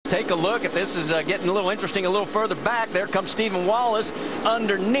take a look at this. Is getting a little interesting a little further back. There comes Stephen Wallace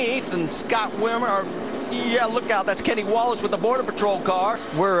underneath, and Scott Wimmer. Yeah, look out. That's Kenny Wallace with the Border Patrol car.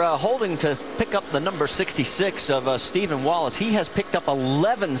 We're holding to pick up the number 66 of Stephen Wallace. He has picked up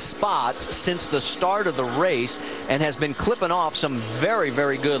 11 spots since the start of the race and has been clipping off some very,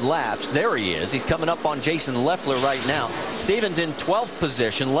 very good laps. There he is. He's coming up on Jason Leffler right now. Stephen's in 12th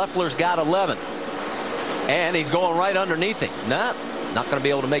position. Leffler's got 11th. And he's going right underneath him. Nah, not going to be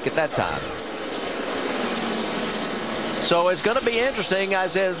able to make it that time. So it's going to be interesting,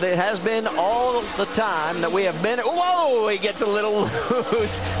 as it has been all the time that we have been. Whoa, he gets a little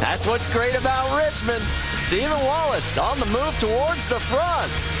loose. That's what's great about Richmond. Stephen Wallace on the move towards the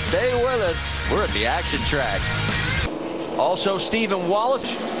front. Stay with us. We're at the action track. Also, Stephen Wallace.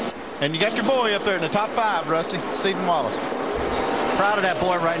 And you got your boy up there in the top 5, Rusty, Stephen Wallace. Proud of that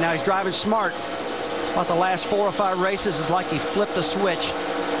boy right now. He's driving smart. About the last 4 or 5 races, it's like he flipped a switch.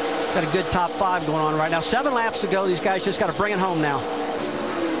 Got a good top 5 going on right now. 7 laps to go. These guys just got to bring it home now.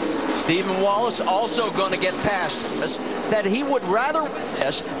 Stephen Wallace also going to get past us, that he would rather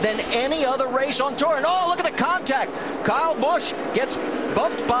this than any other race on tour. And oh, look at the contact. Kyle Busch gets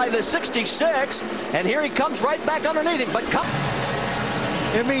bumped by the 66, and here he comes right back underneath him. But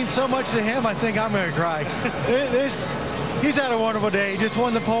it means so much to him. I think I'm going to cry. He's had a wonderful day. He just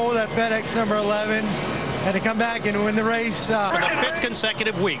won the pole, that FedEx number 11. And to come back and win the race. For the 5th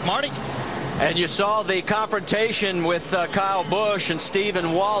consecutive week. Marty? And you saw the confrontation with Kyle Busch and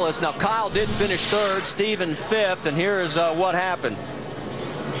Stephen Wallace. Now, Kyle did finish 3rd, Stephen 5th, and here is what happened.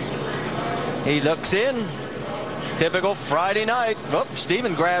 He looks in. Typical Friday night. Oh,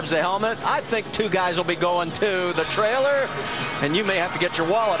 Stephen grabs the helmet. I think 2 guys will be going to the trailer, and you may have to get your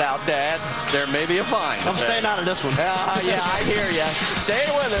wallet out, Dad. There may be a fine. I'm staying out of this one. Yeah, I hear you. Stay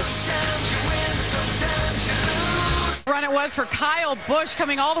with us. Run it was for Kyle Busch,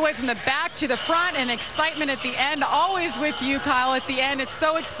 coming all the way from the back to the front, and excitement at the end. Always with you, Kyle, at the end. It's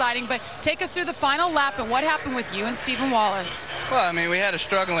so exciting. But take us through the final lap and what happened with you and Stephen Wallace. Well, I mean, we had a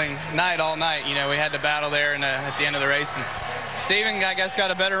struggling night all night. You know, we had to battle there at the end of the race. And Stephen, I guess,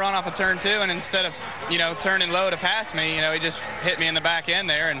 got a better run off of turn 2, and instead of, turning low to pass me, he just hit me in the back end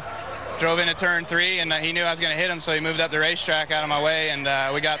there and drove into turn 3, and he knew I was going to hit him, so he moved up the racetrack out of my way, and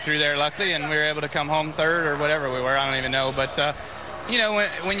we got through there luckily, and we were able to come home 3rd or whatever we were. I don't even know. But,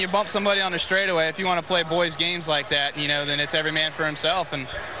 when you bump somebody on the straightaway, if you want to play boys' games like that, then it's every man for himself. And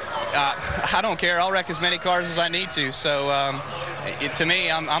I don't care. I'll wreck as many cars as I need to. So, to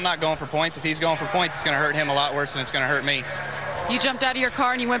me, I'm not going for points. If he's going for points, it's going to hurt him a lot worse than it's going to hurt me. You jumped out of your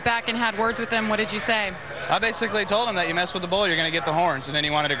car and you went back and had words with him. What did you say? I basically told him that you mess with the bull, you're going to get the horns, and then he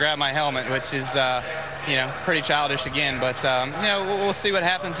wanted to grab my helmet, which is, pretty childish again. But, we'll see what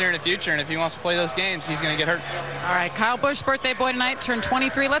happens here in the future, and if he wants to play those games, he's going to get hurt. All right, Kyle Busch, birthday boy tonight, turned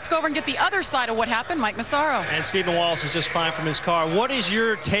 23. Let's go over and get the other side of what happened. Mike Massaro. And Stephen Wallace has just climbed from his car. What is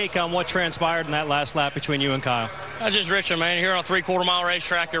your take on what transpired in that last lap between you and Kyle? That's just Richmond, man. Here on a 3/4-mile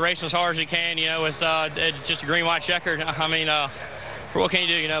racetrack, you're racing as hard as you can. It's just a green-white checker. I mean, what can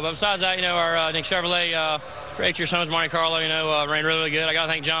you do, But besides that, our Nick Chevrolet, 8 years Homes Monte Carlo, ran really good. I got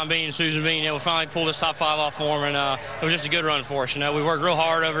to thank John Bean and Susan Bean. We finally pulled this top 5 off for him, and it was just a good run for us. We worked real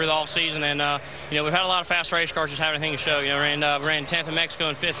hard over the offseason, and we've had a lot of fast race cars just have anything to show. Ran 10th in Mexico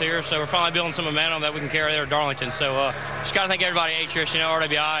and 5th here, so we're finally building some momentum that we can carry there at Darlington. So just got to thank everybody at Atrius,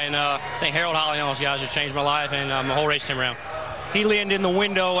 RWI, and I think Harold Holly and all those guys just changed my life and my whole race team around. He leaned in the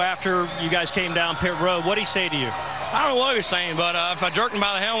window after you guys came down pit road. What did he say to you? I don't know what he was saying, but if I jerked him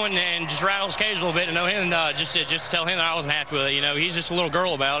by the helmet and just rattled his cage a little bit to know him, just to tell him that I wasn't happy with it. He's just a little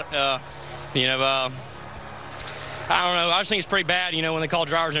girl about it. I don't know. I just think it's pretty bad, when they call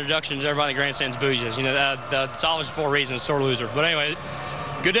drivers introductions, everybody in the grandstand's bouges. It's always for a reason. It's sore loser. But anyway,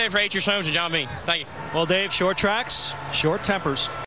 good day for Atrius Homes and John Bean. Thank you. Well, Dave, short tracks, short tempers.